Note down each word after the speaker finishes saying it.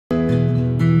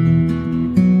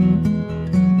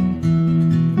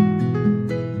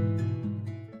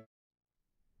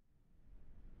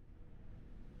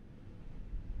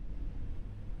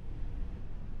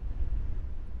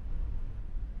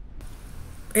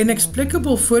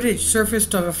Inexplicable footage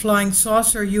surfaced of a flying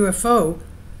saucer UFO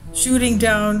shooting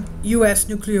down U.S.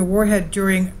 nuclear warhead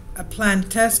during a planned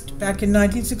test back in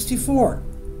 1964,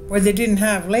 where they didn't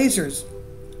have lasers.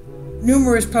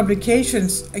 Numerous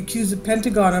publications accuse the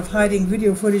Pentagon of hiding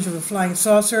video footage of a flying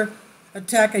saucer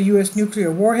attack a U.S.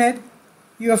 nuclear warhead.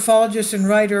 Ufologist and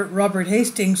writer Robert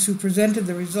Hastings, who presented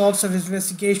the results of his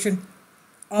investigation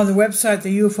on the website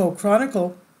The UFO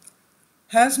Chronicle,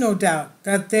 has no doubt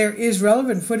that there is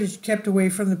relevant footage kept away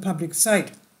from the public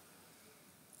sight.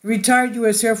 Retired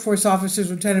U.S. Air Force officers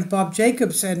Lieutenant Bob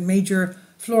Jacobs and Major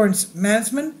Florence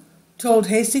Mansman told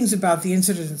Hastings about the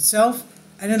incident itself,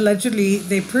 and allegedly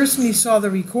they personally saw the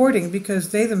recording because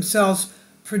they themselves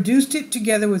produced it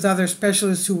together with other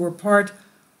specialists who were part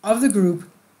of the group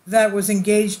that was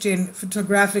engaged in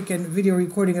photographic and video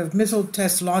recording of missile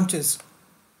test launches.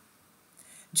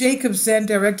 Jacobs then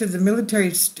directed the military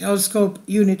telescope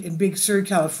unit in Big Sur,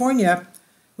 California,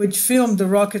 which filmed the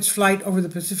rocket's flight over the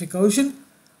Pacific Ocean.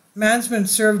 Mansman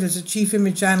served as a chief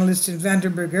image analyst in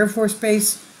Vandenberg Air Force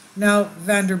Base, now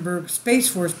Vandenberg Space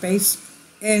Force Base,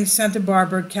 in Santa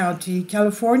Barbara County,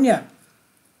 California.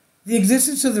 The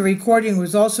existence of the recording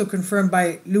was also confirmed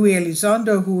by Louis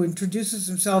Elizondo, who introduces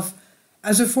himself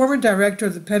as a former director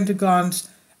of the Pentagon's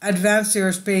Advanced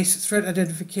Aerospace Threat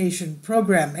Identification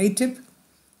Program, ATIP.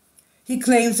 He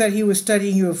claims that he was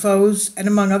studying UFOs and,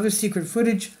 among other secret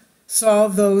footage, saw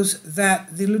those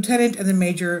that the lieutenant and the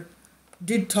major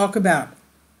did talk about.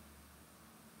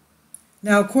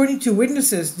 Now, according to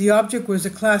witnesses, the object was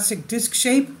a classic disc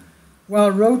shape.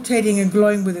 While rotating and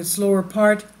glowing with its lower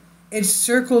part, it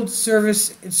circled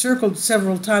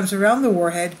several times around the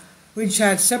warhead, which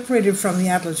had separated from the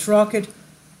Atlas rocket,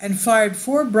 and fired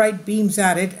 4 bright beams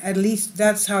at it. At least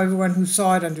that's how everyone who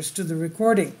saw it understood the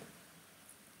recording.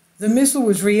 The missile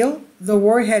was real, the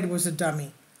warhead was a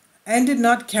dummy, and did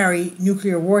not carry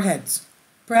nuclear warheads.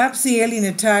 Perhaps the alien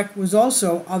attack was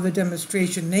also of a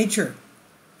demonstration nature.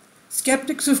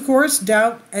 Skeptics, of course,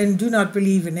 doubt and do not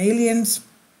believe in aliens,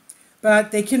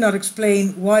 but they cannot explain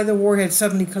why the warhead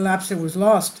suddenly collapsed and was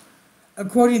lost.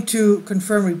 According to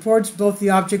confirmed reports, both the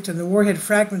object and the warhead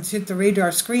fragments hit the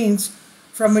radar screens,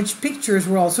 from which pictures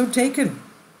were also taken.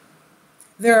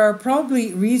 There are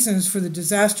probably reasons for the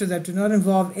disaster that do not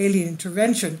involve alien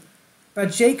intervention,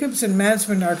 but Jacobs and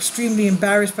Mansman are extremely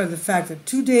embarrassed by the fact that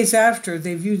 2 days after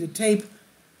they viewed the tape,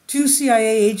 2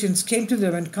 CIA agents came to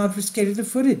them and confiscated the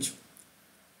footage.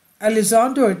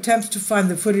 Elizondo's attempts to find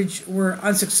the footage were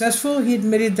unsuccessful. He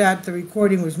admitted that the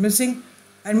recording was missing,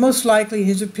 and most likely, in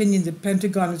his opinion, the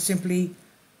Pentagon is simply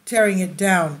tearing it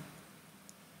down.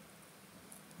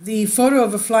 The photo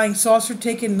of a flying saucer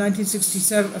taken in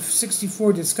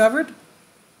 1964 discovered.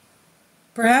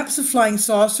 Perhaps the flying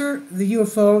saucer, the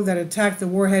UFO that attacked the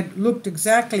warhead, looked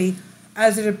exactly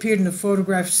as it appeared in the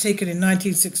photographs taken in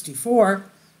 1964.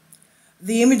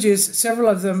 The images, several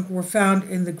of them, were found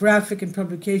in the Graphic and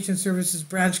Publication Services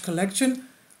branch collection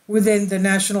within the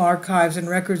National Archives and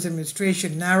Records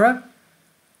Administration, NARA.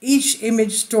 Each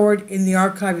image stored in the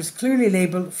archive is clearly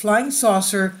labeled Flying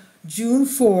Saucer, June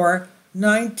 4,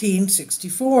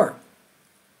 1964.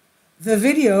 The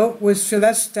video was,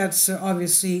 that's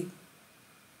obviously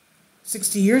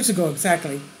 60 years ago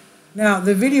exactly. Now,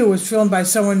 the video was filmed by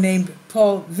someone named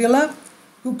Paul Villa,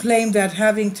 who claimed that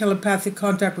having telepathic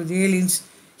contact with the aliens,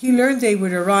 he learned they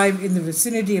would arrive in the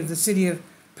vicinity of the city of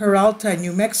Peralta,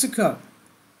 New Mexico.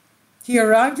 He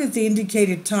arrived at the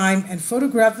indicated time and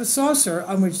photographed the saucer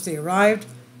on which they arrived.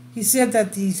 He said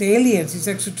that these aliens, these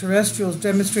extraterrestrials,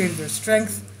 demonstrated their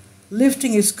strength,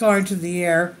 lifting his car into the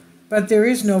air, but there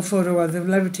is no photo of the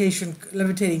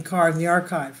levitating car in the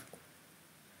archive.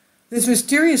 This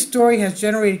mysterious story has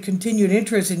generated continued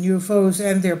interest in UFOs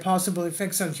and their possible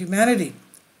effects on humanity.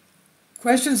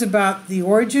 Questions about the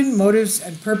origin, motives,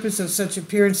 and purpose of such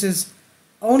appearances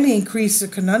only increase the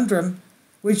conundrum,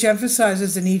 which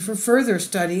emphasizes the need for further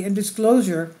study and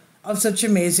disclosure of such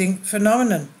amazing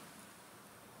phenomenon.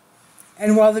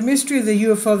 And while the mystery of the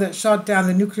UFO that shot down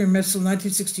the nuclear missile in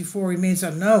 1964 remains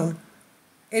unknown,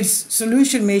 its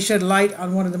solution may shed light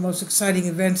on one of the most exciting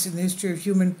events in the history of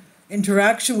human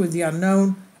interaction with the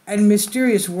unknown and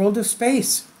mysterious world of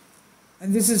space.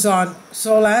 And this is on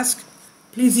Soul Ask.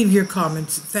 Please leave your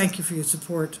comments. Thank you for your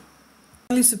support.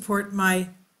 Please support my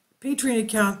Patreon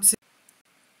account.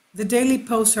 The daily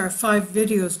posts are 5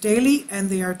 videos daily, and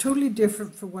they are totally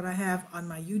different from what I have on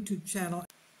my YouTube channel.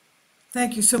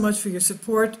 Thank you so much for your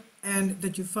support and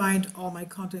that you find all my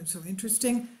content so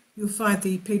interesting. You'll find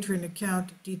the Patreon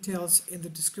account details in the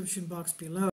description box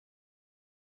below.